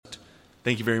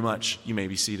Thank you very much. You may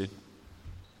be seated.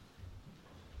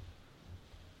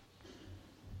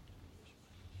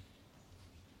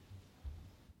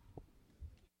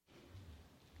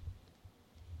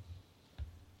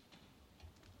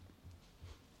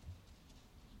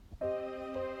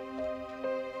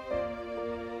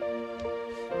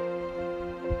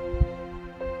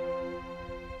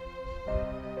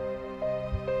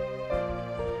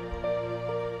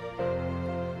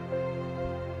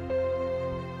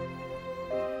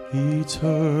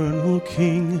 Eternal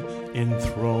King,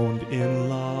 enthroned in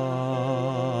light,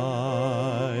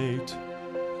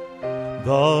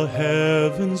 the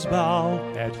heavens bow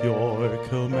at your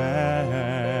command.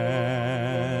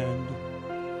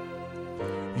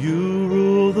 You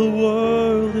rule the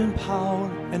world in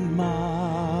power and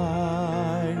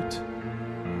might,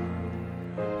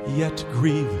 yet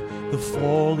grieve the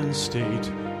fallen state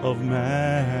of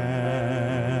man.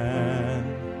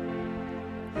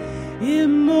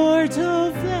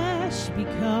 Immortal flesh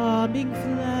becoming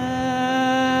flesh,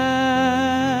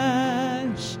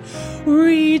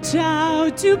 reach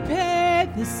out to pay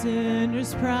the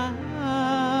sinner's price,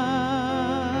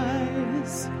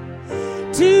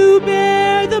 to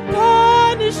bear the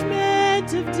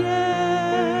punishment of death,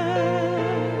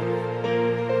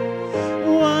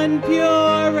 one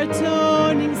pure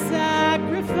atoning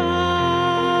sacrifice.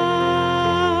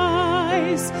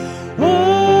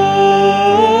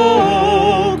 Oh,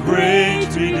 great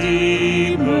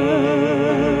Redeemer,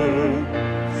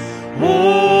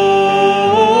 oh,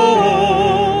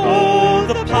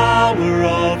 the power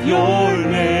of your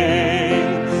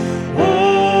name,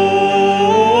 oh,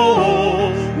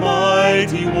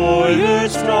 mighty warrior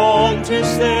strong to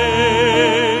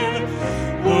save,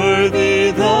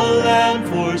 worthy the Lamb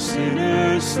for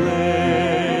sinners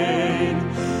slain,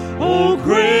 oh,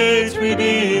 great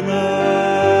Redeemer.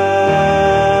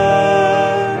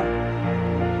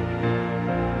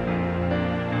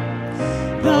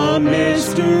 The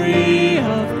mystery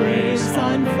of grace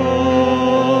unfolds.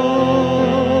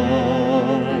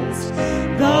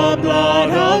 The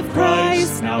blood of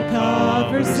Christ now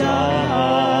covers us,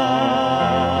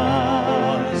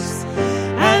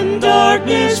 and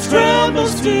darkness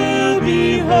trembles to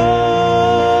behold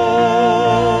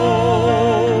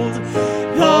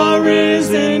the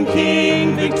risen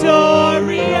King victorious.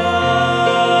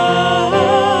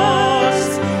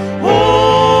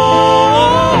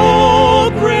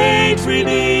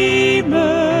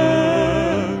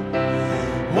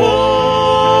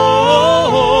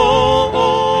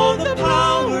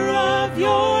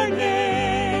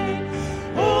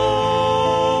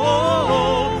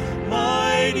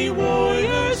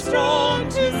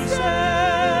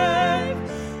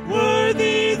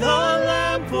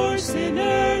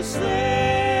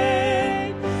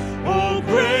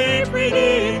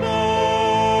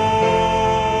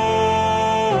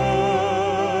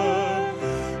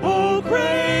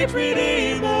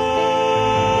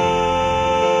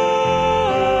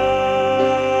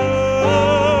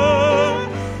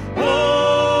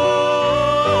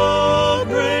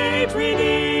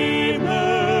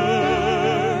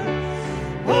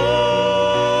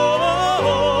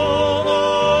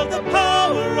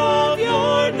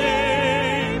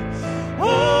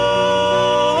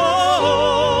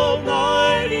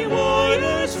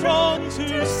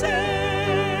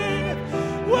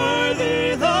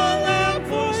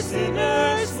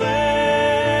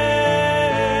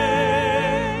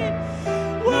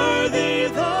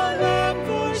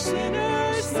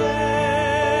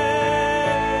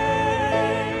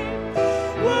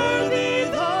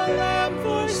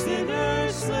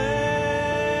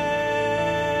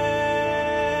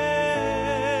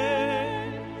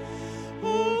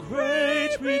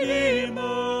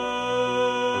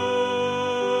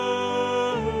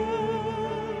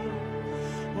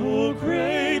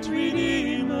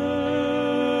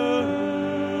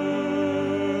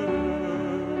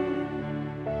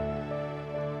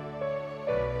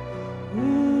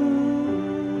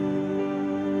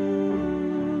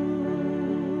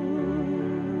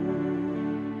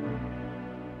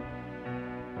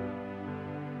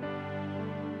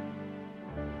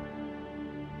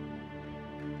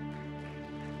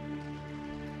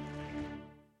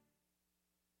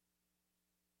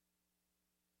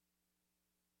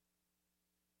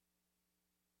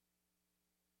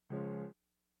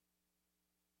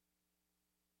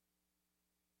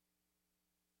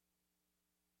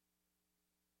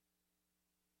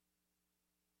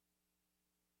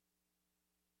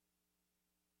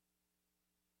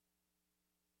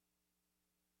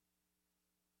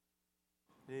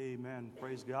 Amen.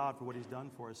 Praise God for what he's done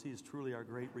for us. He is truly our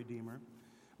great Redeemer.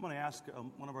 I'm going to ask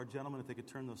one of our gentlemen if they could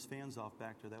turn those fans off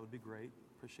back there. That would be great.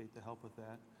 Appreciate the help with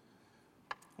that.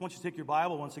 I want you to take your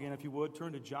Bible once again, if you would.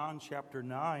 Turn to John chapter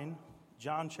 9.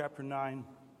 John chapter 9.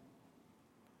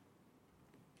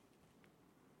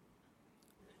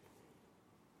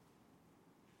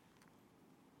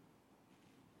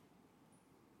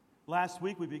 Last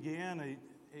week we began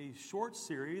a short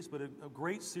series, but a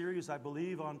great series, I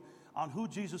believe, on who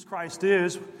Jesus Christ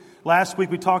is. Last week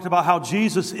we talked about how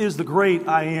Jesus is the great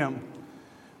I am.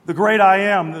 The great I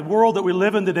am. The world that we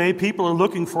live in today, people are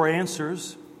looking for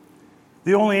answers.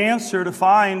 The only answer to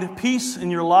find peace in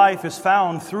your life is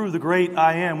found through the great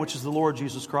I am, which is the Lord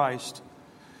Jesus Christ.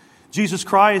 Jesus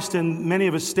Christ, in many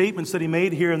of his statements that he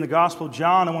made here in the Gospel of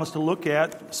John, I want us to look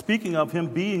at, speaking of him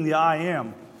being the I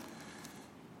am.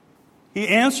 He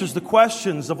answers the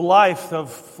questions of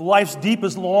life's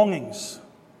deepest longings.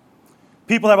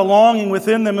 People have a longing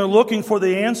within them. They're looking for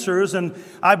the answers. And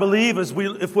I believe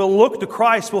if we'll look to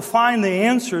Christ, we'll find the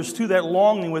answers to that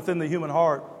longing within the human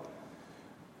heart.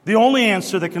 The only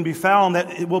answer that can be found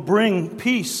that it will bring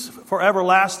peace for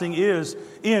everlasting is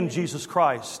in Jesus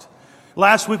Christ.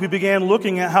 Last week we began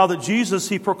looking at how that Jesus,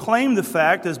 he proclaimed the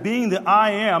fact as being the I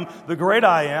am, the great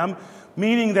I am,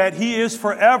 meaning that he is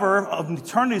forever of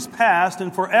eternity's past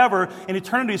and forever in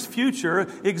eternity's future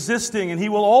existing, and he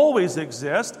will always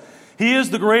exist. He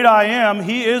is the great I am.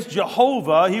 He is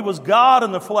Jehovah. He was God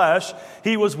in the flesh.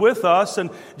 He was with us. And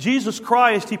Jesus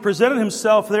Christ, he presented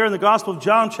himself there in the Gospel of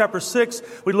John chapter 6.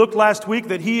 We looked last week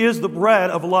that he is the bread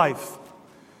of life.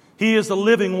 He is the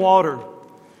living water.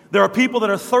 There are people that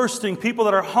are thirsting, people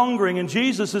that are hungering, and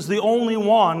Jesus is the only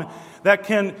one that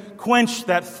can quench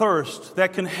that thirst,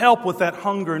 that can help with that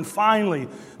hunger, and finally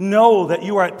know that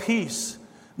you are at peace,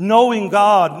 knowing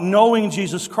God, knowing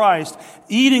Jesus Christ,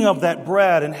 eating of that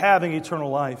bread and having eternal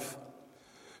life.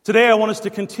 Today I want us to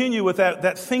continue with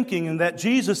that thinking and that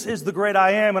Jesus is the great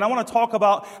I am. And I want to talk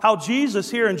about how Jesus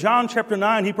here in John chapter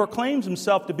 9, he proclaims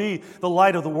himself to be the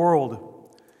light of the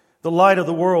world. The light of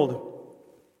the world.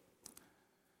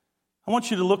 I want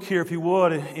you to look here, if you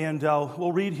would, and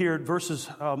we'll read here verses.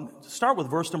 Start with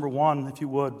verse number 1, if you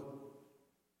would.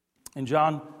 In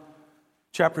John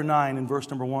chapter 9, in verse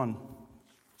number 1.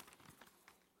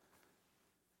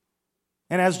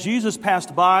 And as Jesus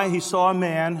passed by, he saw a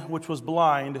man which was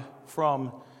blind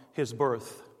from his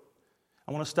birth.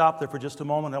 I want to stop there for just a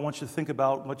moment. I want you to think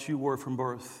about what you were from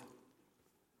birth.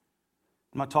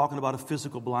 I'm not talking about a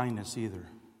physical blindness either.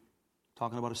 I'm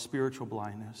talking about a spiritual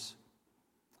blindness.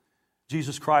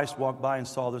 Jesus Christ walked by and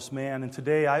saw this man, and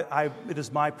today it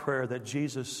is my prayer that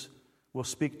Jesus will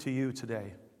speak to you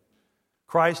today.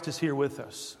 Christ is here with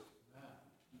us.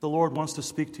 The Lord wants to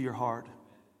speak to your heart.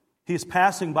 He is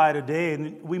passing by today,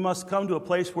 and we must come to a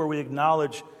place where we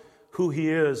acknowledge who he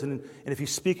is, and if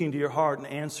he's speaking to your heart, and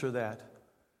answer that.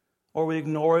 Or we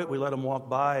ignore it, we let him walk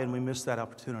by, and we miss that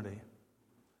opportunity.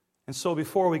 And so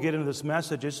before we get into this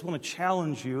message, I just want to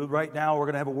challenge you. Right now, we're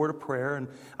going to have a word of prayer. And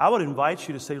I would invite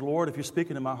you to say, Lord, if you're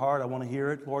speaking to my heart, I want to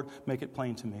hear it. Lord, make it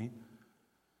plain to me.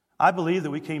 I believe that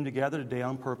we came together today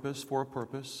on purpose, for a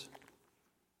purpose.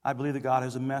 I believe that God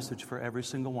has a message for every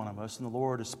single one of us. And the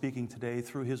Lord is speaking today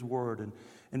through his word.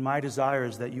 And my desire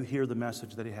is that you hear the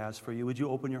message that he has for you. Would you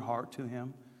open your heart to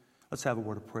him? Let's have a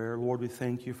word of prayer. Lord, we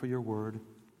thank you for your word.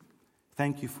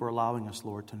 Thank you for allowing us,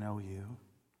 Lord, to know you.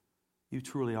 You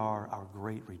truly are our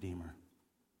great Redeemer.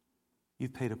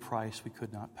 You've paid a price we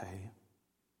could not pay,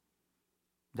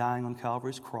 dying on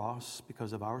Calvary's cross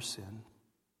because of our sin.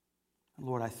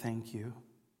 Lord, I thank you.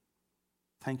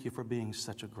 Thank you for being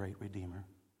such a great Redeemer.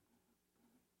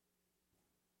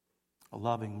 A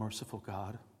loving, merciful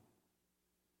God,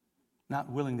 not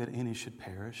willing that any should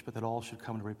perish, but that all should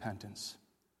come to repentance.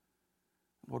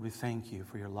 Lord, we thank you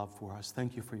for your love for us.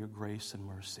 Thank you for your grace and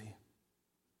mercy.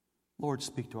 Lord,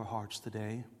 speak to our hearts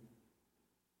today.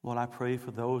 Lord, I pray for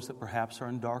those that perhaps are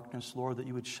in darkness, Lord, that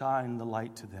you would shine the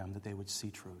light to them, that they would see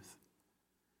truth.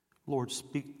 Lord,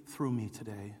 speak through me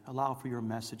today. Allow for your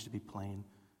message to be plain.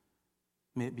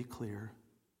 May it be clear.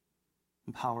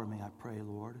 Empower me, I pray,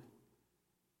 Lord.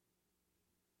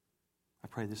 I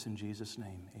pray this in Jesus'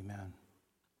 name. Amen.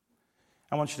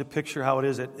 I want you to picture how it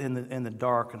is in the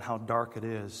dark and how dark it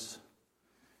is.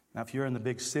 Now, if you're in the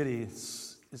big city,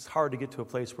 it's hard to get to a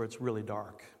place where it's really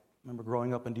dark. I remember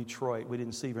growing up in Detroit, we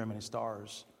didn't see very many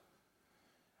stars.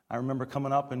 I remember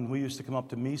coming up, and we used to come up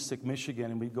to Meesick, Michigan,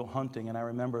 and we'd go hunting. And I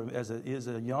remember as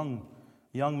a young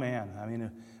man, I mean,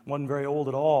 it wasn't very old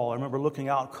at all. I remember looking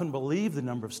out, couldn't believe the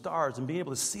number of stars, and being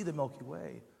able to see the Milky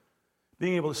Way,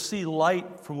 being able to see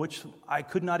light from which I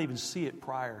could not even see it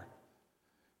prior,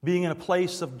 being in a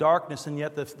place of darkness, and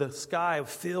yet the sky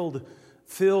filled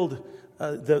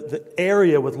the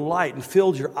area with light and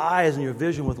filled your eyes and your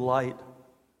vision with light.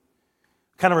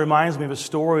 Kind of reminds me of a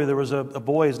story. There was a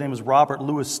boy, his name was Robert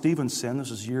Louis Stevenson.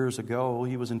 This was years ago.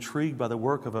 He was intrigued by the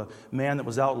work of a man that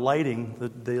was out lighting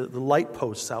the light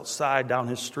posts outside down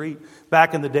his street.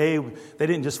 Back in the day, they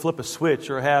didn't just flip a switch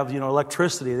or have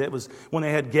electricity. It was when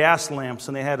they had gas lamps,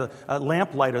 and they had a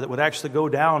lamp lighter that would actually go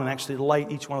down and actually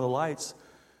light each one of the lights.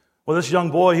 Well, this young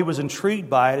boy, he was intrigued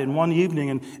by it, and one evening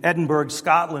in Edinburgh,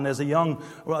 Scotland, as that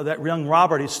young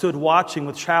Robert, he stood watching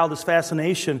with childish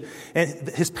fascination, and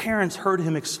his parents heard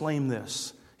him exclaim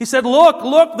this. He said,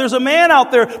 look, there's a man out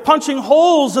there punching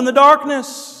holes in the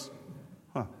darkness.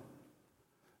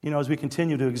 As we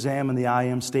continue to examine the I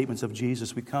am statements of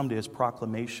Jesus, we come to his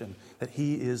proclamation that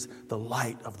he is the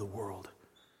light of the world.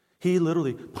 He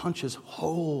literally punches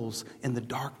holes in the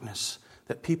darkness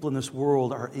that people in this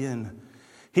world are in.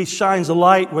 He shines a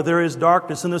light where there is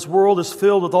darkness, and this world is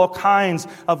filled with all kinds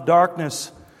of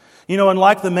darkness. And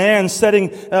like the man setting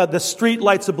the street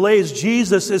lights ablaze,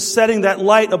 Jesus is setting that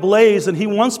light ablaze, and he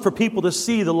wants for people to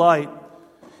see the light.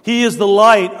 He is the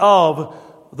light of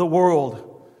the world.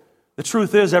 The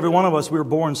truth is, every one of us, we were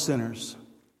born sinners.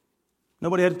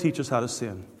 Nobody had to teach us how to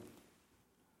sin.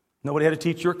 Nobody had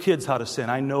to teach your kids how to sin.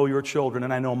 I know your children,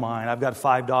 and I know mine. I've got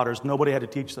 5 daughters. Nobody had to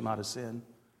teach them how to sin.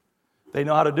 They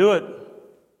know how to do it.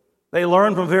 They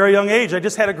learn from a very young age. I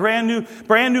just had a brand new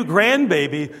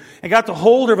grandbaby and got to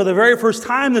hold her for the very first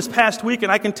time this past week,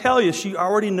 and I can tell you, she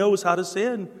already knows how to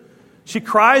sin. She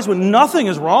cries when nothing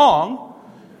is wrong.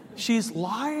 She's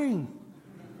lying.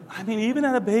 I mean, even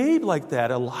at a babe like that,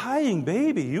 a lying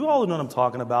baby. You all know what I'm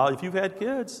talking about if you've had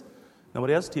kids.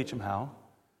 Nobody has to teach them how.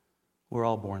 We're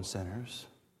all born sinners.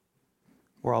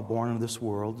 We're all born into this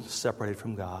world, separated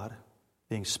from God,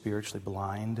 being spiritually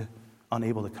blind,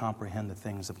 unable to comprehend the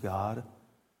things of God.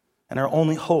 And our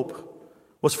only hope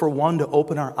was for one to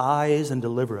open our eyes and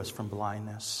deliver us from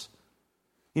blindness.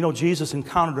 Jesus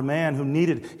encountered a man who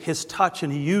needed his touch,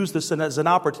 and he used this as an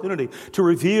opportunity to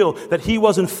reveal that he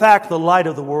was in fact the light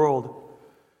of the world.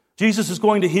 Jesus is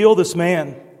going to heal this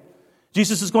man.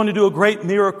 Jesus is going to do a great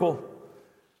miracle.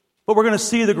 But we're going to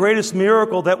see the greatest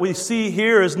miracle that we see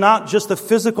here is not just the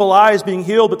physical eyes being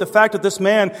healed, but the fact that this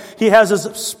man, he has his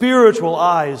spiritual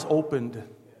eyes opened.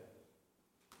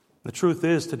 The truth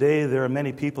is, today there are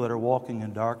many people that are walking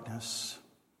in darkness.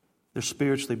 They're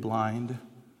spiritually blind.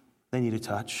 They need a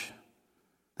touch.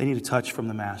 They need a touch from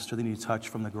the Master. They need a touch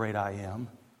from the great I am.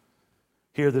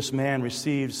 Here this man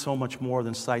received so much more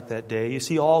than sight that day. You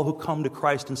see, all who come to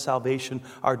Christ in salvation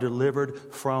are delivered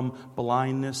from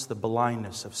blindness, the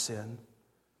blindness of sin.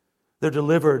 They're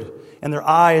delivered, and their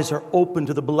eyes are open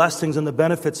to the blessings and the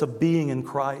benefits of being in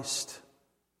Christ.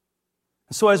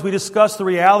 And so as we discuss the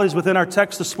realities within our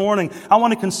text this morning, I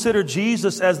want to consider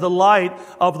Jesus as the light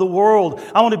of the world.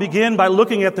 I want to begin by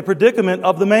looking at the predicament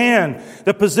of the man,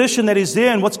 the position that he's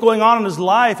in, what's going on in his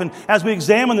life. And as we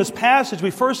examine this passage, we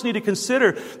first need to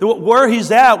consider where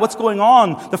he's at, what's going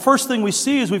on. The first thing we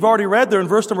see is we've already read there in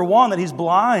verse number 1 that he's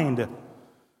blind.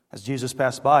 As Jesus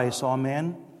passed by, he saw a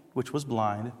man which was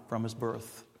blind from his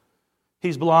birth.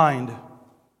 He's blind.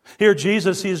 Here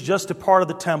Jesus, he is just a part of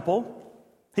the temple.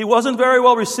 He wasn't very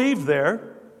well received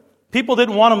there. People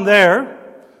didn't want him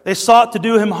there. They sought to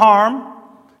do him harm.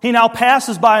 He now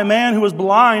passes by a man who was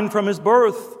blind from his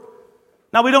birth.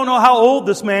 Now, we don't know how old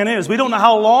this man is. We don't know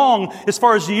how long, as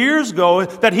far as years go,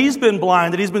 that he's been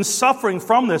blind, that he's been suffering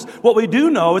from this. What we do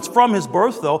know, it's from his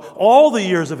birth, though. All the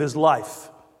years of his life,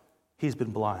 he's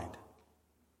been blind.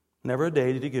 Never a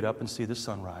day did he get up and see the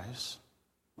sunrise.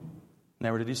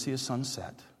 Never did he see a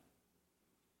sunset.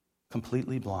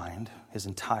 Completely blind his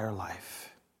entire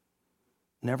life.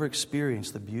 Never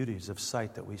experienced the beauties of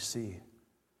sight that we see,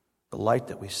 the light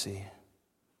that we see.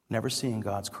 Never seeing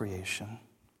God's creation.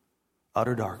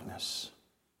 Utter darkness.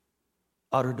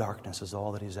 Utter darkness is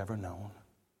all that he's ever known.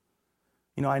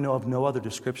 I know of no other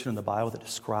description in the Bible that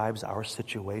describes our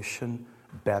situation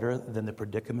better than the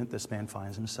predicament this man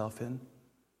finds himself in.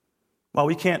 While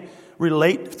we can't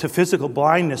relate to physical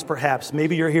blindness, perhaps,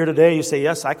 maybe you're here today, you say,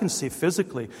 yes, I can see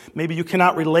physically. Maybe you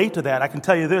cannot relate to that. I can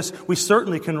tell you this, we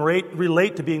certainly can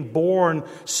relate to being born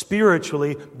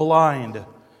spiritually blind. Do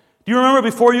you remember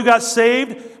before you got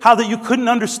saved, how that you couldn't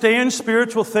understand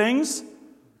spiritual things?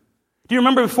 Do you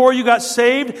remember before you got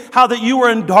saved, how that you were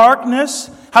in darkness?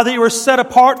 How that you were set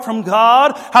apart from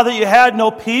God? How that you had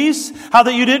no peace? How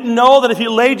that you didn't know that if you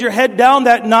laid your head down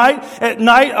at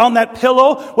night on that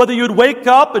pillow, whether you'd wake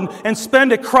up and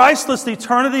spend a Christless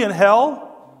eternity in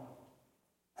hell?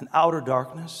 An outer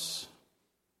darkness.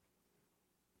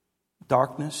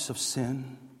 Darkness of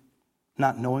sin.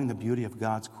 Not knowing the beauty of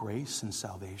God's grace and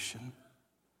salvation.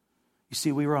 You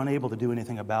see, we were unable to do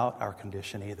anything about our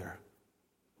condition either.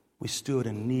 We stood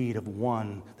in need of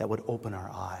one that would open our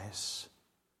eyes.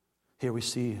 Here we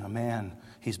see a man,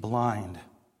 he's blind.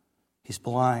 He's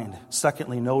blind.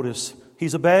 Secondly, notice,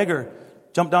 he's a beggar.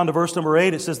 Jump down to verse number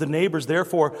 8. It says, the neighbors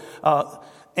therefore,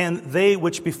 and they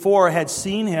which before had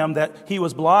seen him that he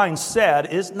was blind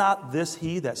said, is not this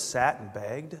he that sat and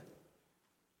begged?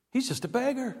 He's just a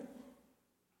beggar.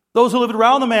 Those who lived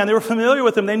around the man, they were familiar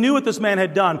with him. They knew what this man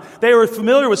had done. They were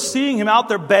familiar with seeing him out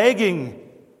there begging.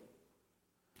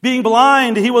 Being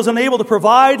blind, he was unable to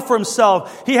provide for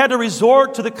himself. He had to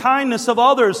resort to the kindness of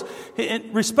others.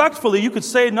 Respectfully, you could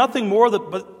say nothing more,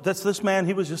 but that's this man,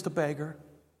 he was just a beggar.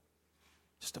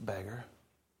 Just a beggar.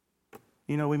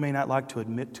 You know, we may not like to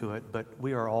admit to it, but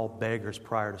we are all beggars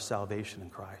prior to salvation in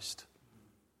Christ.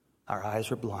 Our eyes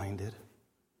were blinded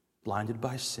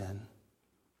by sin.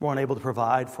 We're unable to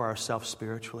provide for ourselves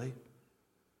spiritually.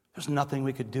 There's nothing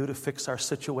we could do to fix our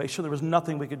situation. There was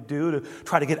nothing we could do to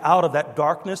try to get out of that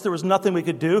darkness. There was nothing we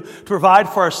could do to provide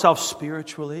for ourselves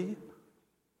spiritually.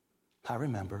 I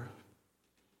remember.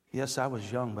 Yes, I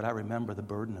was young, but I remember the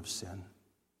burden of sin.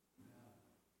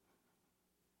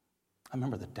 I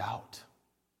remember the doubt,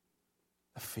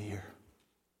 the fear.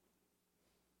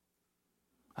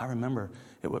 I remember,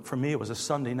 for me, it was a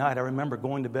Sunday night. I remember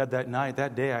going to bed that night.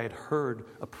 That day I had heard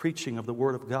a preaching of the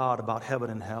Word of God about heaven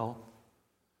and hell.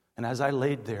 And as I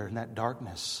laid there in that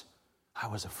darkness, I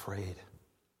was afraid.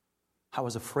 I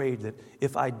was afraid that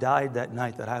if I died that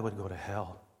night, that I would go to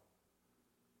hell.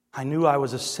 I knew I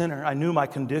was a sinner. I knew my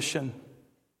condition.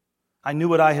 I knew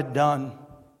what I had done.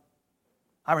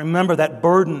 I remember that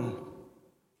burden.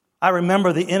 I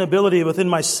remember the inability within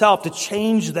myself to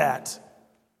change that.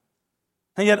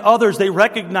 And yet others, they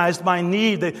recognized my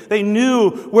need. They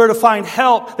knew where to find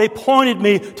help. They pointed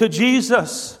me to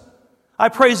Jesus. I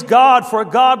praise God for a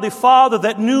godly father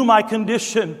that knew my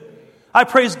condition. I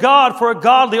praise God for a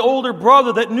godly older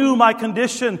brother that knew my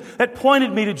condition, that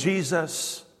pointed me to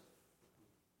Jesus.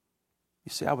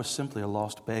 You see, I was simply a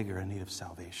lost beggar in need of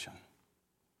salvation.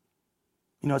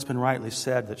 You know, it's been rightly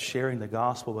said that sharing the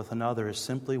gospel with another is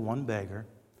simply one beggar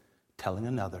telling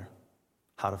another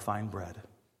how to find bread.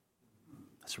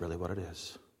 That's really what it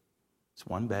is. It's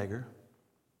one beggar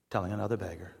telling another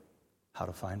beggar how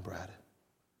to find bread.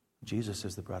 Jesus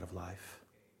is the bread of life.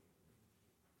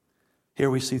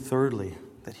 Here we see thirdly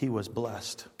that he was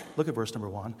blessed. Look at verse number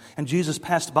 1. And Jesus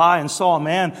passed by and saw a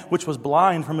man which was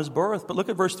blind from his birth. But look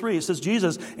at verse 3. It says,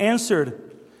 Jesus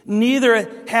answered, neither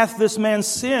hath this man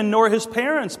sinned nor his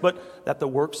parents, but that the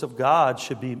works of God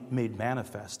should be made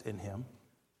manifest in him.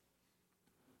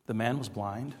 The man was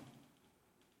blind.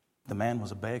 The man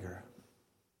was a beggar.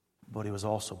 But he was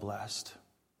also blessed.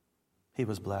 He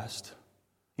was blessed.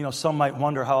 You know, some might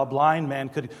wonder how a blind man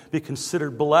could be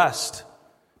considered blessed.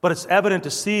 But it's evident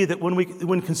to see that when we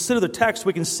consider the text,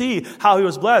 we can see how he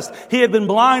was blessed. He had been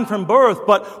blind from birth,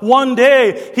 but one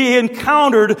day he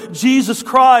encountered Jesus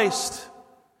Christ.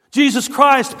 Jesus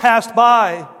Christ passed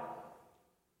by.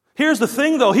 Here's the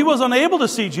thing, though. He was unable to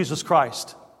see Jesus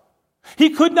Christ.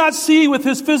 He could not see with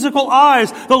his physical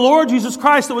eyes the Lord Jesus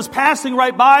Christ that was passing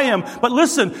right by him. But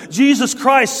listen, Jesus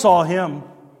Christ saw him.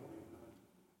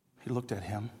 He looked at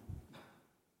him.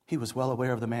 He was well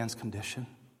aware of the man's condition.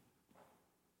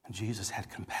 And Jesus had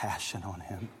compassion on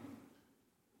him.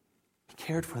 He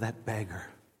cared for that beggar.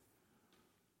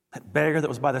 That beggar that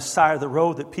was by the side of the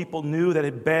road that people knew that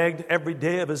had begged every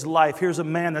day of his life. Here's a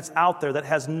man that's out there that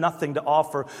has nothing to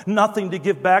offer, nothing to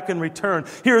give back in return.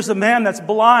 Here's a man that's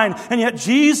blind, and yet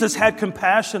Jesus had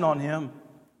compassion on him.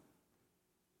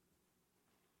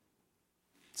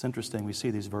 It's interesting, we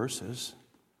see these verses.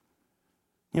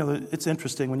 You know, it's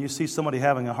interesting when you see somebody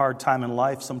having a hard time in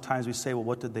life, sometimes we say, well,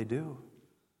 what did they do?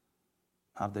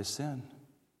 How did they sin?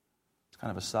 It's kind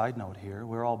of a side note here.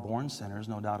 We're all born sinners,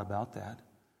 no doubt about that.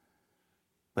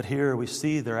 But here we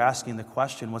see they're asking the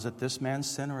question, was it this man's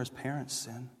sin or his parents'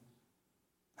 sin?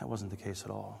 That wasn't the case at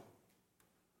all.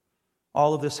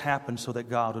 All of this happened so that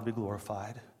God would be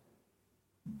glorified.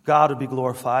 God would be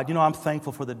glorified. You know, I'm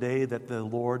thankful for the day that the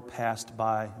Lord passed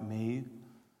by me.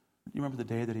 You remember the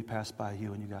day that he passed by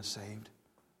you and you got saved?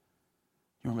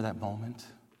 You remember that moment?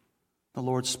 The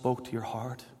Lord spoke to your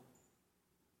heart.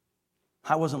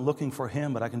 I wasn't looking for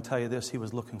him, but I can tell you this, he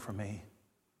was looking for me.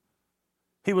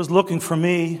 He was looking for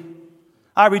me.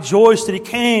 I rejoiced that he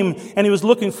came and he was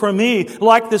looking for me.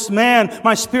 Like this man,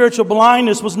 my spiritual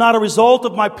blindness was not a result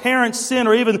of my parents' sin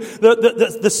or even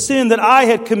the sin that I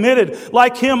had committed.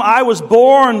 Like him, I was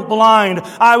born blind.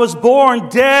 I was born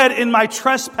dead in my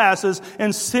trespasses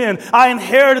and sin. I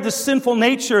inherited the sinful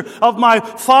nature of my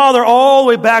father all the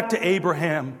way back to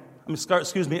Abraham.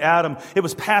 Adam. It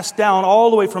was passed down all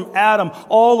the way from Adam,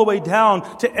 all the way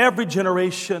down to every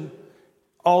generation.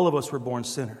 All of us were born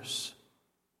sinners.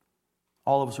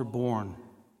 All of us were born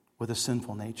with a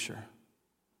sinful nature.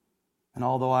 And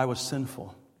although I was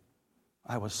sinful,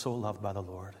 I was so loved by the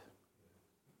Lord.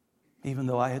 Even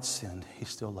though I had sinned, He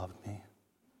still loved me.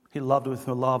 He loved me with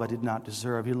a love I did not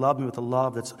deserve. He loved me with a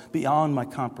love that's beyond my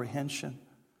comprehension.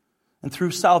 And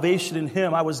through salvation in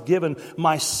Him, I was given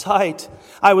my sight.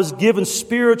 I was given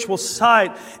spiritual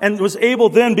sight and was able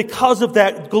then, because of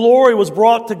that, glory was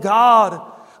brought to God.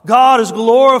 God is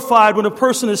glorified when a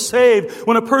person is saved,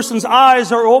 when a person's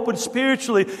eyes are opened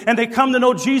spiritually and they come to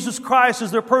know Jesus Christ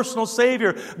as their personal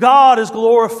Savior. God is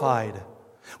glorified.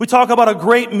 We talk about a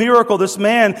great miracle, this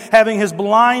man having his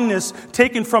blindness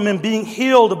taken from him, being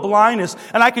healed of blindness.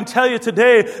 And I can tell you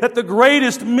today that the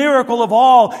greatest miracle of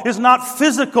all is not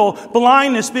physical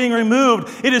blindness being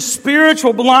removed. It is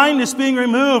spiritual blindness being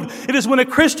removed. It is when a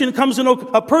person comes to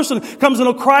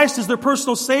know Christ as their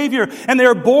personal Savior and they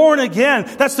are born again.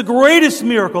 That's the greatest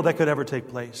miracle that could ever take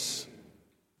place.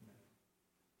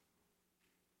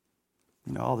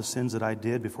 You know, all the sins that I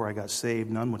did before I got saved,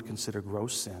 none would consider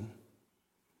gross sin.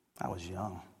 I was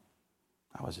young.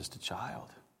 I was just a child.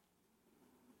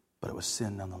 But it was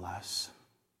sin nonetheless.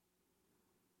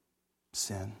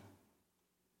 Sin.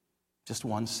 Just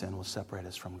one sin will separate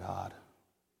us from God.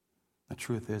 The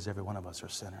truth is, every one of us are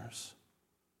sinners.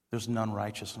 There's none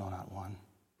righteous, no, not one.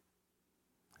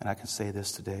 And I can say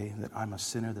this today, that I'm a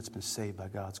sinner that's been saved by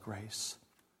God's grace.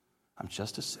 I'm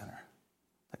just a sinner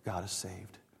that God has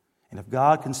saved. And if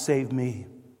God can save me,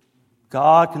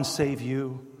 God can save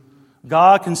you.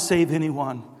 God can save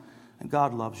anyone, and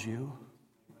God loves you.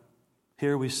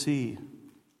 Here we see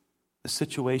the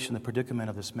situation, the predicament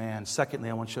of this man. Secondly,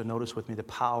 I want you to notice with me the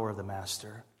power of the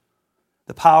Master.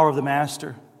 The power of the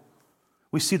Master.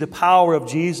 We see the power of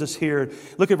Jesus here.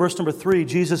 Look at verse number 3.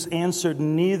 Jesus answered,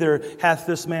 "Neither hath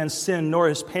this man sinned, nor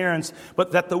his parents,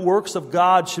 but that the works of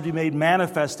God should be made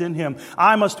manifest in him.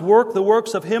 I must work the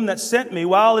works of him that sent me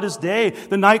while it is day.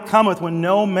 The night cometh when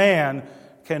no man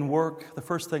can work." The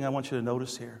first thing I want you to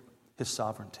notice here, His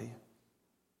sovereignty.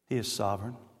 He is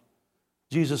sovereign.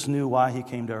 Jesus knew why He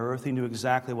came to earth. He knew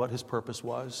exactly what His purpose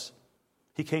was.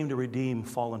 He came to redeem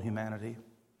fallen humanity.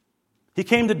 He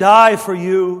came to die for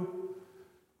you.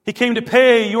 He came to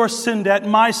pay your sin debt,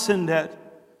 my sin debt.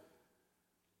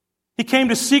 He came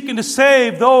to seek and to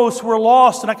save those who were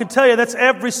lost. And I can tell you, that's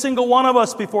every single one of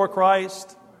us before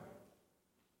Christ.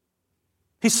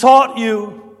 He sought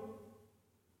you.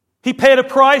 He paid a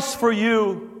price for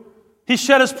you. He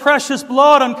shed His precious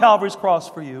blood on Calvary's cross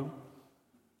for you.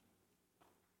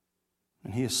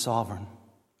 And He is sovereign.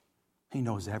 He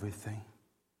knows everything.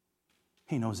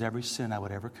 He knows every sin I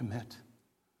would ever commit.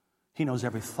 He knows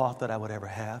every thought that I would ever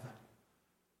have.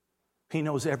 He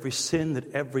knows every sin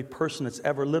that every person that's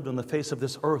ever lived on the face of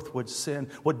this earth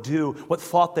would do, what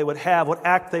thought they would have, what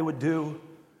act they would do.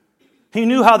 He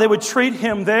knew how they would treat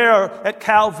Him there at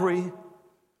Calvary.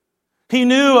 He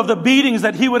knew of the beatings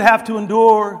that He would have to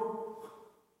endure.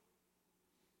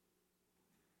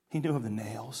 He knew of the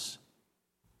nails,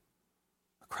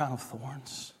 the crown of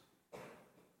thorns.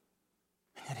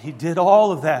 And yet He did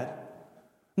all of that,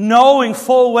 knowing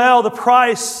full well the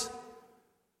price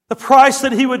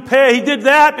that He would pay. He did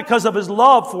that because of His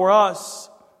love for us.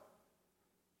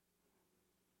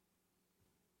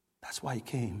 That's why He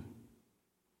came.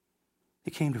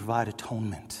 He came to provide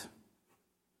atonement.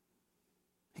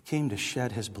 He came to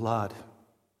shed His blood,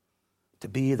 to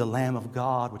be the Lamb of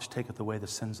God which taketh away the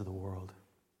sins of the world.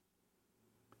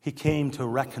 He came to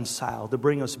reconcile, to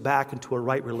bring us back into a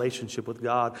right relationship with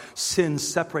God. Sin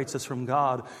separates us from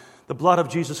God. The blood of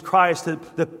Jesus Christ,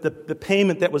 the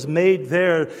payment that was made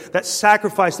there, that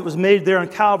sacrifice that was made there on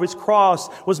Calvary's cross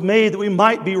was made that we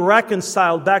might be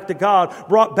reconciled back to God,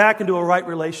 brought back into a right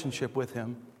relationship with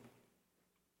Him.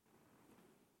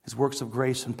 His works of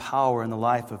grace and power in the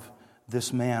life of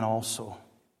this man also,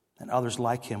 and others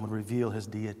like him, would reveal His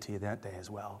deity that day as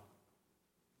well.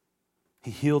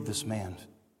 He healed this man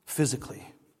physically.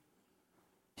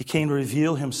 He came to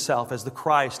reveal Himself as the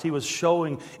Christ. He was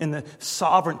showing in the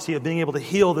sovereignty of being able to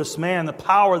heal this man, the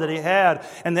power that He had,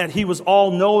 and that He was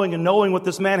all-knowing and knowing what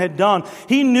this man had done.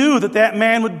 He knew that that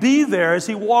man would be there as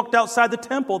he walked outside the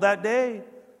temple that day.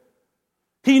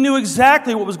 He knew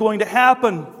exactly what was going to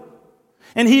happen.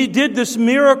 And He did this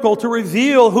miracle to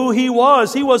reveal who He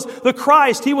was. He was the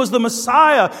Christ. He was the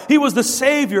Messiah. He was the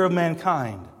Savior of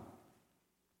mankind.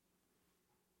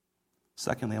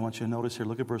 Secondly, I want you to notice here,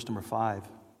 look at verse number 5.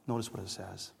 Notice what it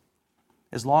says.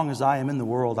 As long as I am in the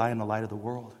world, I am the light of the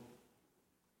world.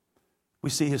 We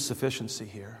see His sufficiency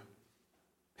here.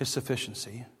 His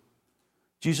sufficiency.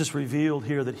 Jesus revealed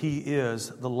here that He is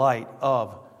the light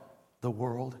of the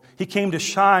world. He came to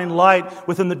shine light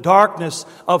within the darkness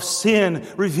of sin,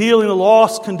 revealing the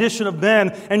lost condition of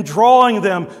men and drawing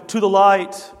them to the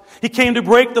light. He came to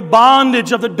break the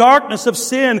bondage of the darkness of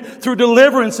sin through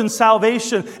deliverance and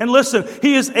salvation. And listen,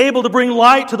 He is able to bring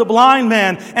light to the blind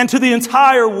man and to the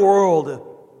entire world.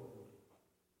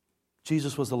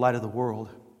 Jesus was the light of the world,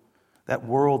 that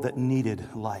world that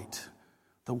needed light,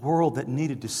 the world that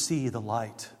needed to see the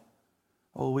light.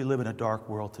 Oh, we live in a dark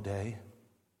world today.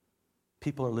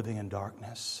 People are living in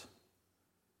darkness.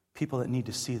 People that need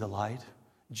to see the light.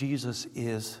 Jesus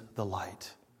is the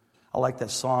light. I like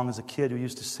that song as a kid who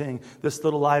used to sing, "This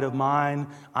little light of mine,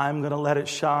 I'm going to let it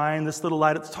shine." This little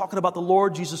light, it's talking about the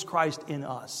Lord Jesus Christ in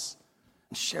us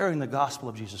and sharing the gospel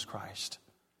of Jesus Christ.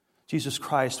 Jesus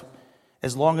Christ,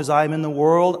 as long as I am in the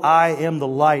world, I am the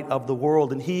light of the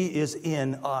world, and He is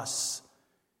in us.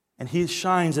 And He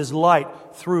shines His light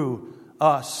through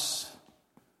us.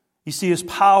 You see, His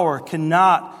power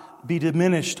cannot be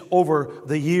diminished over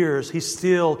the years. He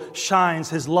still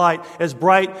shines His light as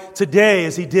bright today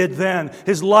as He did then.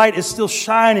 His light is still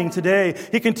shining today.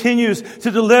 He continues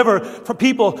to deliver for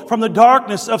people from the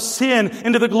darkness of sin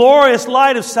into the glorious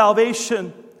light of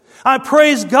salvation. I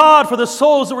praise God for the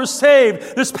souls that were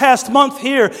saved this past month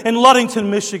here in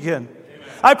Ludington, Michigan.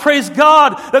 I praise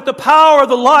God that the power of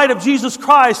the light of Jesus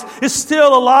Christ is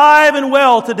still alive and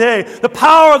well today. The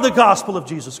power of the gospel of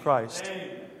Jesus Christ.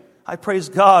 I praise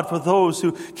God for those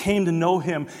who came to know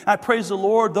Him. I praise the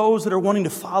Lord, those that are wanting to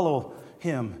follow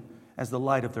Him as the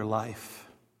light of their life.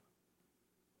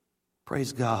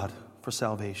 Praise God for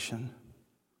salvation.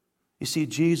 You see,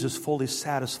 Jesus fully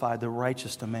satisfied the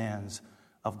righteous demands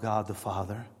of God the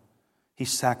Father. He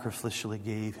sacrificially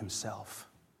gave Himself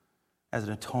as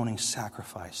an atoning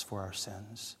sacrifice for our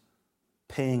sins,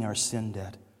 paying our sin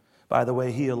debt. By the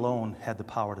way, He alone had the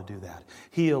power to do that.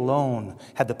 He alone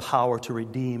had the power to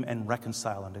redeem and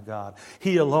reconcile unto God.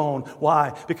 He alone.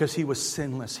 Why? Because He was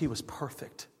sinless. He was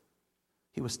perfect.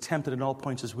 He was tempted in all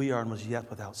points as we are and was yet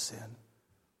without sin.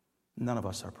 None of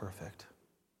us are perfect.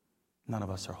 None of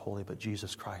us are holy, but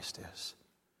Jesus Christ is.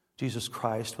 Jesus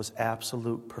Christ was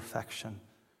absolute perfection.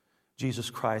 Jesus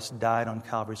Christ died on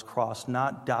Calvary's cross,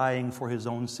 not dying for His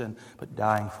own sin, but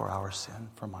dying for our sin,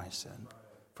 for my sin,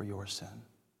 for your sin.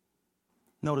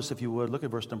 Notice, if you would, look at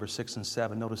verse number 6 and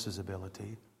 7. Notice His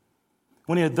ability.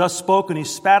 When He had thus spoken, He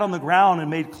spat on the ground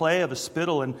and made clay of a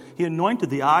spittle, and He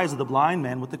anointed the eyes of the blind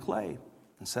man with the clay,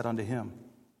 and said unto him,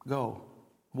 "Go,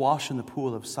 wash in the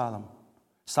pool of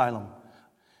Siloam,"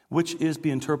 which is,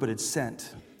 be interpreted,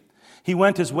 sent. He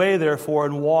went his way, therefore,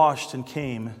 and washed, and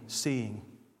came seeing.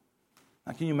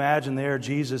 Now, can you imagine there,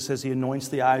 Jesus, as He anoints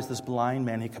the eyes of this blind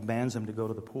man, He commands him to go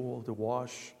to the pool to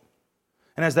wash.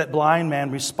 And as that blind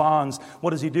man responds, what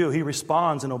does he do? He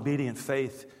responds in obedient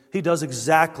faith. He does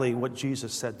exactly what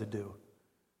Jesus said to do.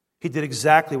 He did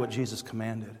exactly what Jesus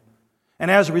commanded.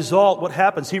 And as a result, what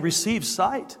happens? He receives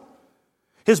sight.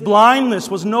 His blindness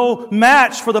was no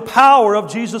match for the power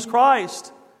of Jesus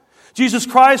Christ. Jesus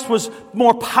Christ was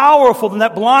more powerful than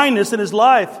that blindness in his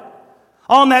life.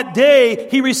 On that day,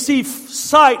 he received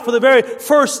sight for the very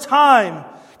first time.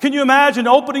 Can you imagine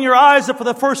opening your eyes up for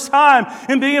the first time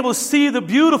and being able to see the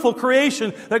beautiful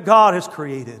creation that God has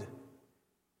created?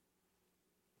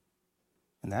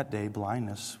 And that day,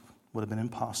 blindness would have been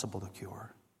impossible to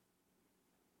cure.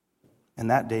 And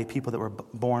that day, people that were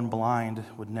born blind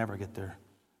would never get their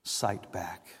sight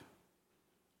back.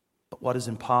 But what is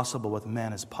impossible with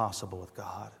men is possible with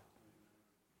God.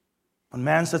 When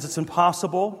man says it's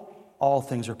impossible, all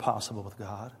things are possible with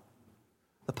God.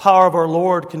 The power of our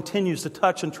Lord continues to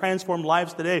touch and transform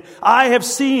lives today. I have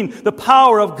seen the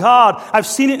power of God. I've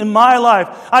seen it in my life.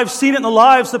 I've seen it in the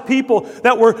lives of people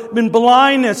that were in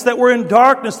blindness, that were in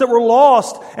darkness, that were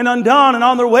lost and undone and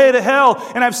on their way to hell.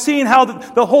 And I've seen how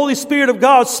the Holy Spirit of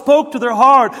God spoke to their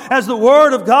heart as the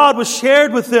Word of God was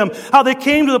shared with them. How they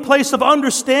came to the place of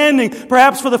understanding,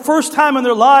 perhaps for the first time in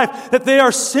their life, that they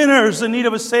are sinners in need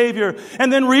of a Savior.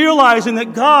 And then realizing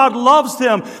that God loves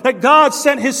them, that God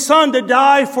sent His Son to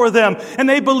die for them, and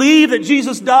they believe that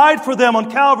Jesus died for them on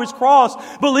Calvary's cross,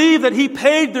 believe that He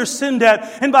paid their sin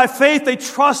debt, and by faith they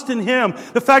trust in Him,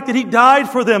 the fact that He died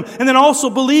for them, and then also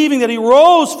believing that He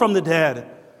rose from the dead.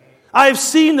 I have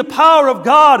seen the power of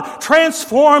God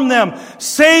transform them,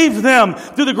 save them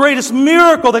through the greatest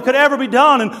miracle that could ever be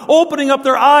done, and opening up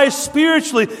their eyes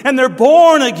spiritually, and they're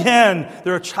born again.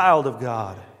 They're a child of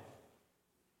God.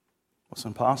 What's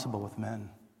impossible with men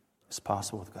is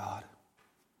possible with God.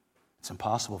 It's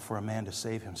impossible for a man to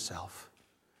save himself.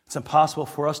 It's impossible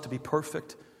for us to be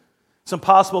perfect. It's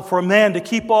impossible for a man to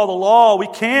keep all the law. We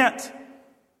can't.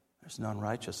 There's none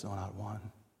righteous, no, not one.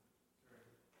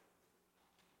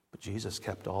 But Jesus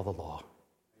kept all the law.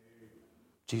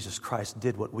 Jesus Christ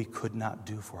did what we could not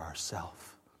do for ourselves.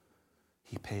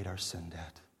 He paid our sin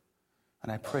debt.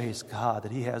 And I praise God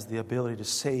that He has the ability to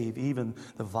save even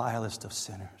the vilest of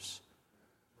sinners.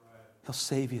 He'll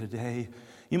save you today.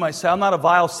 You might say, I'm not a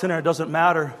vile sinner. It doesn't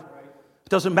matter. It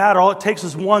doesn't matter. All it takes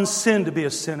is one sin to be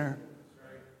a sinner.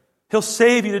 He'll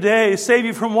save you today. Save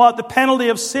you from what? The penalty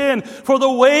of sin. For the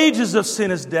wages of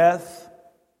sin is death.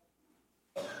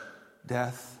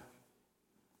 Death.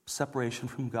 Separation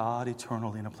from God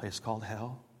eternally in a place called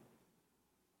hell.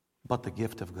 But the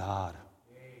gift of God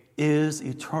is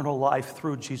eternal life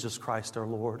through Jesus Christ our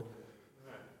Lord.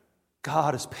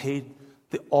 God has paid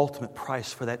the ultimate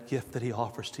price for that gift that He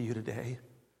offers to you today.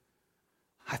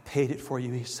 I've paid it for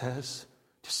you, He says.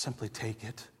 Just simply take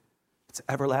it. It's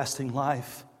everlasting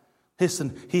life.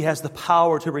 Listen, He has the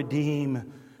power to redeem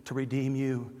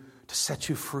you, to set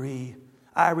you free.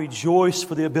 I rejoice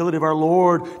for the ability of our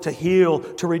Lord to heal,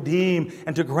 to redeem,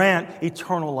 and to grant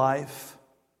eternal life.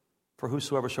 For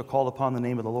whosoever shall call upon the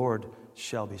name of the Lord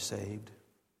shall be saved.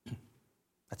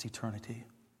 That's eternity.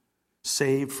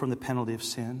 Saved from the penalty of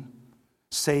sin.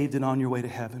 Saved and on your way to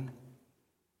heaven.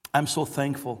 I'm so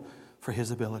thankful for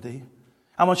His ability.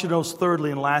 I want you to notice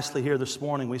thirdly and lastly here this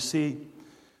morning, we see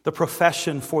the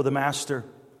profession for the Master.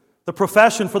 The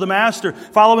profession for the Master.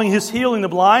 Following His healing the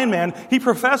blind man, He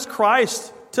professed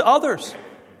Christ to others.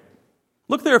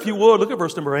 Look there if you would. Look at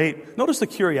verse number 8. Notice the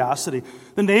curiosity.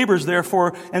 The neighbors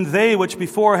therefore, and they which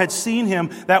before had seen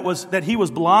him that he was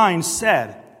blind,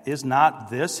 said, Is not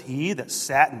this he that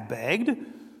sat and begged?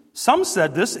 Some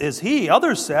said, This is he.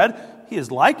 Others said, He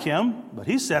is like him. But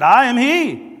he said, I am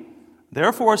he.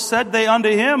 Therefore said they unto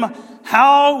him,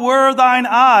 How were thine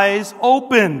eyes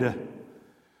opened?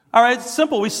 All right, it's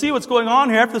simple. We see what's going on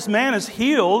here. After this man is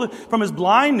healed from his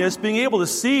blindness, being able to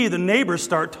see, the neighbors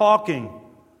start talking.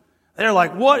 They're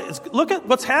like, look at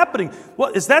what's happening.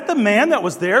 What, is that the man that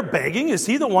was there begging? Is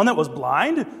he the one that was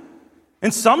blind?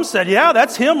 And some said, yeah,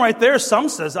 that's him right there. Some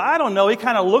says, I don't know, he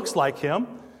kind of looks like him.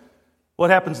 What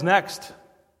happens next?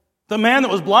 The man that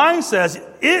was blind says,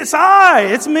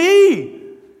 it's me.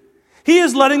 He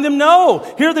is letting them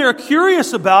know. Here they are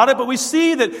curious about it, but we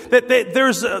see that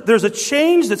there's a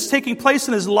change that's taking place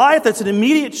in his life. That's an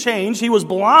immediate change. He was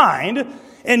blind,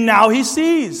 and now he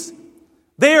sees.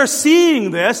 They are seeing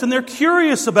this, and they're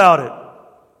curious about it.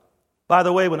 By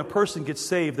the way, when a person gets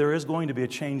saved, there is going to be a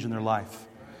change in their life.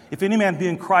 If any man be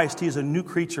in Christ, he is a new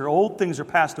creature. Old things are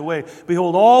passed away.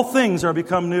 Behold, all things are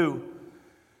become new.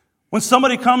 When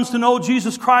somebody comes to know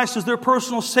Jesus Christ as their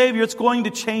personal Savior, it's going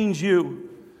to change you.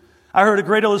 I heard a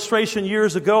great illustration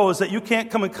years ago is that you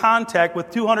can't come in contact with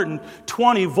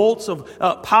 220 volts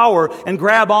of power and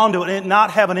grab onto it and it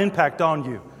not have an impact on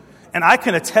you. And I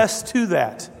can attest to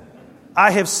that.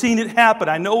 I have seen it happen.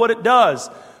 I know what it does.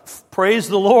 Praise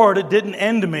the Lord, it didn't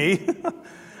end me.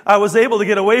 I was able to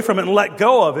get away from it and let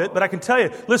go of it. But I can tell you,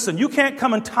 listen, you can't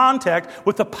come in contact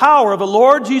with the power of the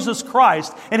Lord Jesus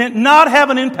Christ and it not have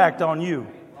an impact on you.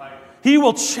 He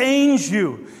will change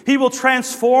you. He will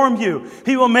transform you.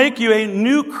 He will make you a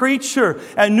new creature,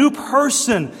 a new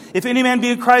person. If any man be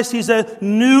in Christ, he's a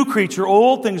new creature.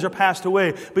 Old things are passed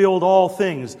away. Behold, all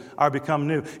things are become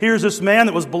new. Here's this man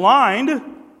that was blind,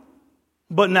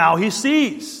 but now he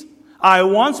sees. I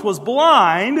once was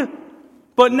blind,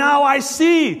 but now I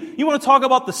see. You want to talk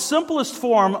about the simplest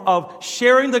form of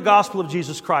sharing the gospel of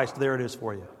Jesus Christ? There it is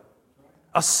for you.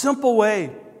 A simple way.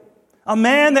 A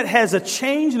man that has a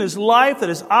change in his life that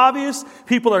is obvious,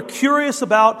 people are curious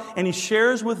about, and he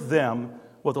shares with them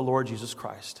what the Lord Jesus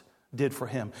Christ did for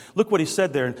him. Look what he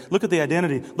said there. Look at the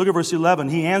identity. Look at verse 11.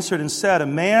 He answered and said, A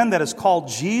man that is called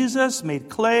Jesus made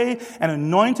clay and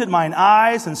anointed mine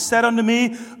eyes and said unto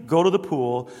me, Go to the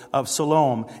pool of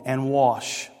Siloam and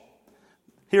wash.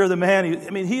 Here the man,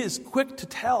 he is quick to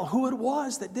tell who it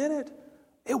was that did it.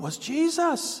 It was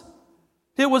Jesus.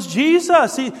 It was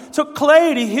Jesus. He took clay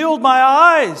and He healed my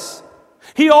eyes.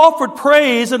 He offered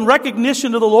praise and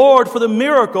recognition to the Lord for the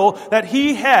miracle that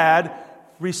he had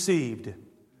received.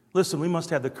 Listen, we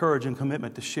must have the courage and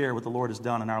commitment to share what the Lord has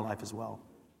done in our life as well.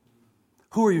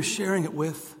 Who are you sharing it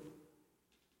with?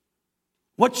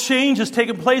 What change has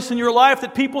taken place in your life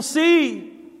that people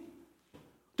see?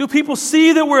 Do people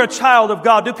see that we're a child of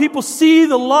God? Do people see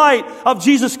the light of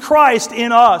Jesus Christ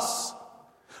in us?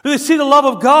 Do they see the love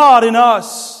of God in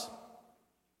us?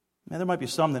 Man, there might be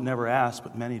some that never ask,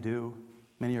 but many do.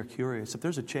 Many are curious. If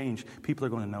there's a change, people are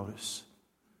going to notice.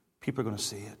 People are going to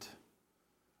see it.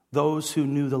 Those who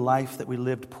knew the life that we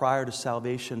lived prior to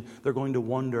salvation, they're going to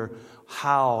wonder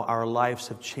how our lives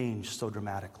have changed so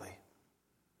dramatically.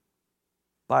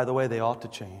 By the way, they ought to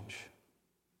change.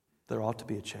 There ought to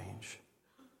be a change.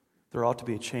 There ought to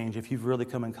be a change. If you've really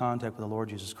come in contact with the Lord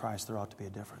Jesus Christ, there ought to be a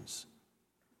difference.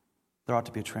 There ought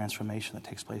to be a transformation that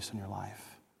takes place in your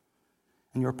life.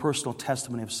 And your personal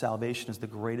testimony of salvation is the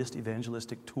greatest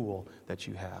evangelistic tool that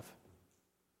you have.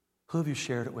 Who have you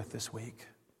shared it with this week?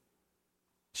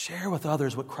 Share with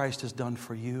others what Christ has done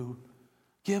for you.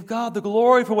 Give God the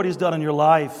glory for what He's done in your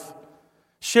life.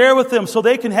 Share with them so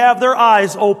they can have their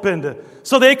eyes opened,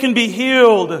 so they can be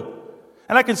healed.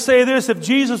 And I can say this, if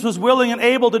Jesus was willing and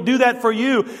able to do that for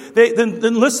you,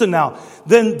 then listen now.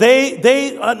 Then they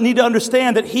need to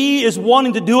understand that He is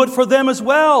wanting to do it for them as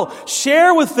well.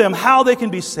 Share with them how they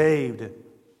can be saved.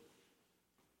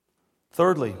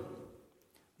 Thirdly,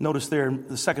 notice there in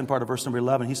the second part of verse number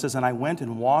 11, he says, and I went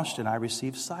and washed and I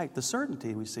received sight. The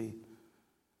certainty we see.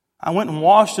 I went and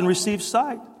washed and received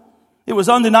sight. It was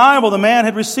undeniable the man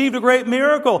had received a great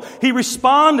miracle. He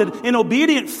responded in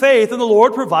obedient faith and the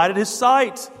Lord provided his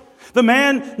sight. The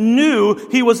man knew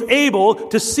he was able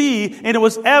to see and it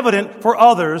was evident for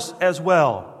others as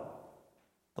well.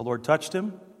 The Lord touched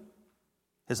him.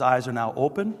 His eyes are now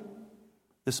open.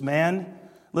 This man,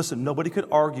 listen, nobody could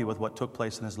argue with what took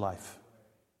place in his life.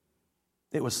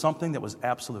 It was something that was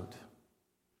absolute.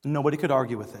 Nobody could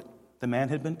argue with it. The man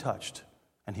had been touched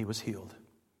and he was healed.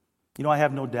 You know, I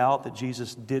have no doubt that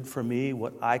Jesus did for me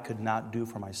what I could not do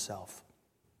for myself.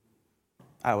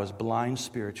 I was blind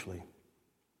spiritually.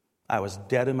 I was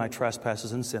dead in my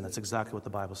trespasses and sin. That's exactly what the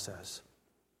Bible says.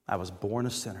 I was born a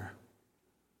sinner.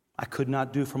 I could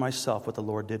not do for myself what the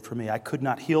Lord did for me. I could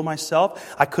not heal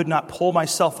myself. I could not pull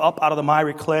myself up out of the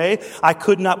miry clay. I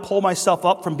could not pull myself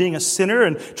up from being a sinner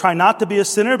and try not to be a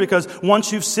sinner, because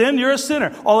once you've sinned, you're a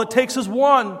sinner. All it takes is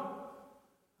one.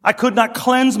 I could not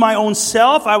cleanse my own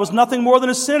self. I was nothing more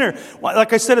than a sinner.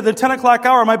 Like I said, at the 10 o'clock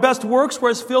hour, my best works were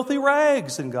as filthy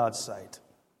rags in God's sight.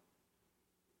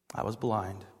 I was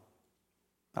blind.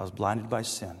 I was blinded by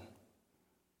sin.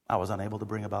 I was unable to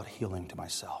bring about healing to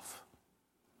myself.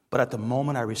 But at the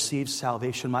moment I received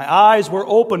salvation, my eyes were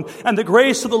opened and the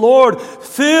grace of the Lord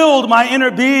filled my inner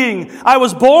being. I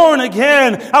was born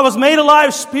again. I was made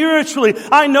alive spiritually.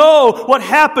 I know what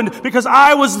happened because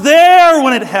I was there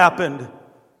when it happened.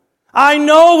 I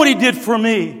know what He did for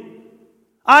me.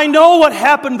 I know what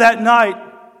happened that night.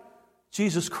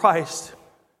 Jesus Christ,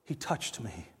 He touched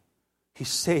me. He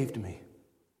saved me.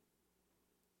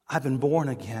 I've been born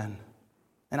again,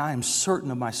 and I am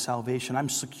certain of my salvation. I'm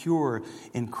secure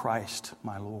in Christ,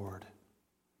 my Lord.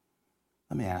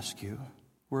 Let me ask you,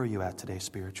 where are you at today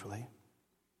spiritually?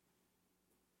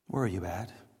 Where are you at?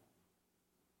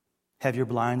 Have your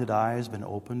blinded eyes been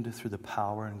opened through the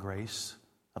power and grace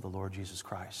of the Lord Jesus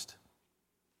Christ?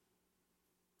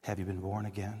 Have you been born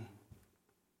again?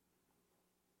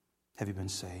 Have you been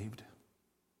saved?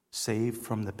 Saved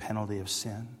from the penalty of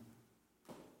sin?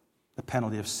 The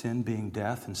penalty of sin being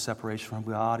death and separation from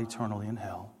God eternally in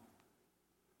hell.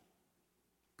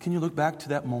 Can you look back to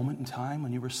that moment in time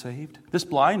when you were saved? This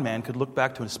blind man could look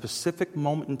back to a specific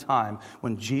moment in time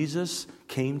when Jesus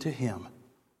came to him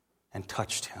and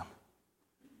touched him.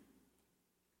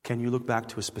 Can you look back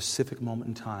to a specific moment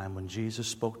in time when Jesus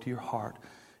spoke to your heart?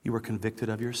 You were convicted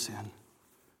of your sin.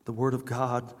 The Word of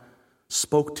God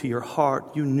spoke to your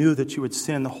heart. You knew that you had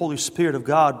sinned. The Holy Spirit of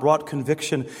God brought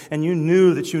conviction, and you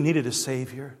knew that you needed a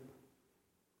Savior.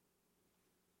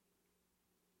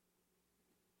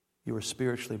 You were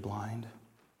spiritually blind,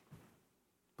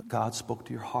 but God spoke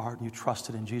to your heart, and you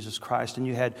trusted in Jesus Christ, and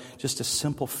you had just a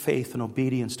simple faith and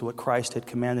obedience to what Christ had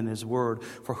commanded in His Word.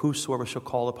 For whosoever shall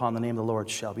call upon the name of the Lord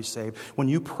shall be saved. When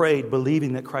you prayed,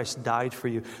 believing that Christ died for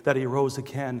you, that He rose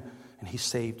again, and He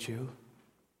saved you.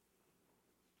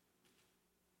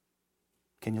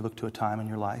 Can you look to a time in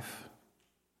your life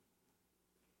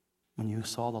when you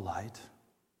saw the light,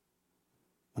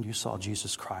 when you saw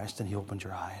Jesus Christ and He opened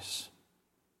your eyes?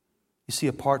 You see,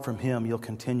 apart from Him, you'll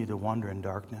continue to wander in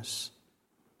darkness.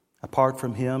 Apart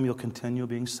from Him, you'll continue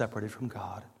being separated from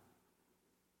God.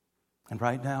 And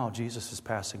right now, Jesus is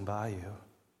passing by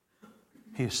you.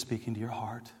 He is speaking to your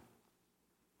heart.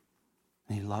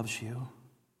 And He loves you.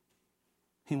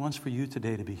 He wants for you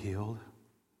today to be healed.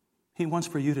 He wants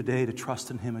for you today to trust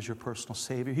in Him as your personal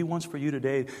Savior. He wants for you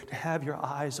today to have your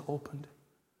eyes opened,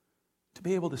 to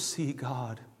be able to see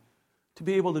God, to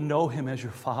be able to know Him as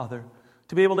your Father,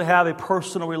 to be able to have a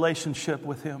personal relationship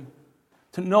with Him,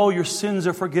 to know your sins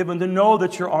are forgiven, to know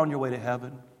that you're on your way to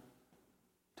heaven,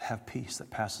 to have peace that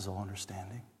passes all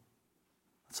understanding.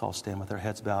 Let's all stand with our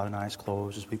heads bowed and eyes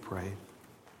closed as we pray.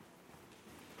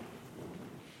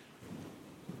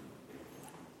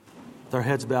 With our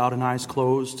heads bowed and eyes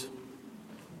closed,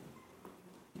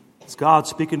 let's God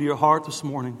speaking to your heart this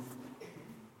morning?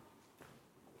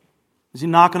 Is He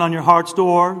knocking on your heart's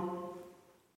door?